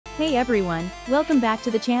Hey everyone, welcome back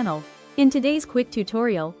to the channel. In today's quick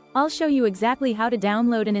tutorial, I'll show you exactly how to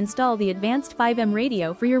download and install the advanced FiveM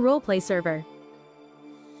radio for your roleplay server.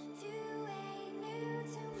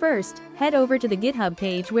 First, head over to the GitHub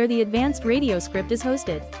page where the advanced radio script is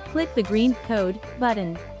hosted. Click the green Code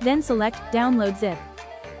button, then select Download Zip.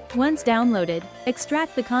 Once downloaded,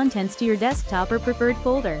 extract the contents to your desktop or preferred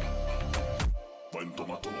folder.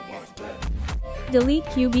 Delete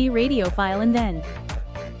QB radio file and then.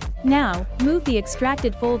 Now, move the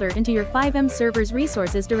extracted folder into your FiveM server's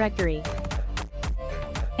resources directory.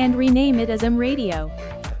 And rename it as mradio.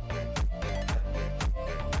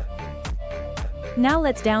 Now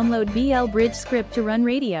let's download BL Bridge script to run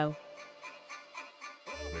radio.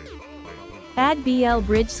 Add BL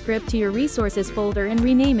Bridge script to your resources folder and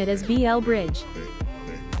rename it as BL Bridge.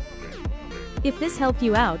 If this helped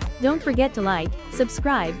you out, don't forget to like,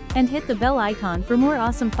 subscribe, and hit the bell icon for more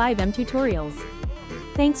awesome FiveM tutorials.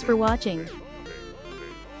 Thanks for watching.